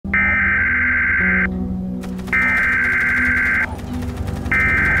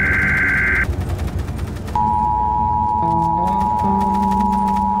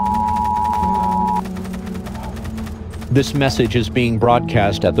This message is being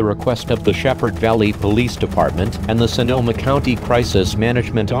broadcast at the request of the Shepherd Valley Police Department and the Sonoma County Crisis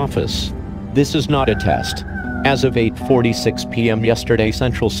Management Office. This is not a test. As of 8:46 p.m. yesterday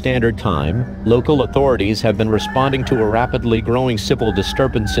Central Standard Time, local authorities have been responding to a rapidly growing civil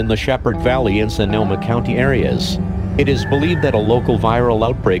disturbance in the Shepherd Valley and Sonoma County areas. It is believed that a local viral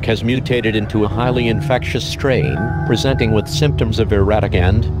outbreak has mutated into a highly infectious strain, presenting with symptoms of erratic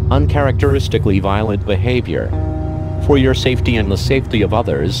and uncharacteristically violent behavior. For your safety and the safety of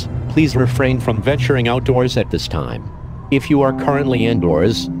others, please refrain from venturing outdoors at this time. If you are currently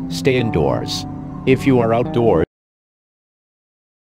indoors, stay indoors. If you are outdoors,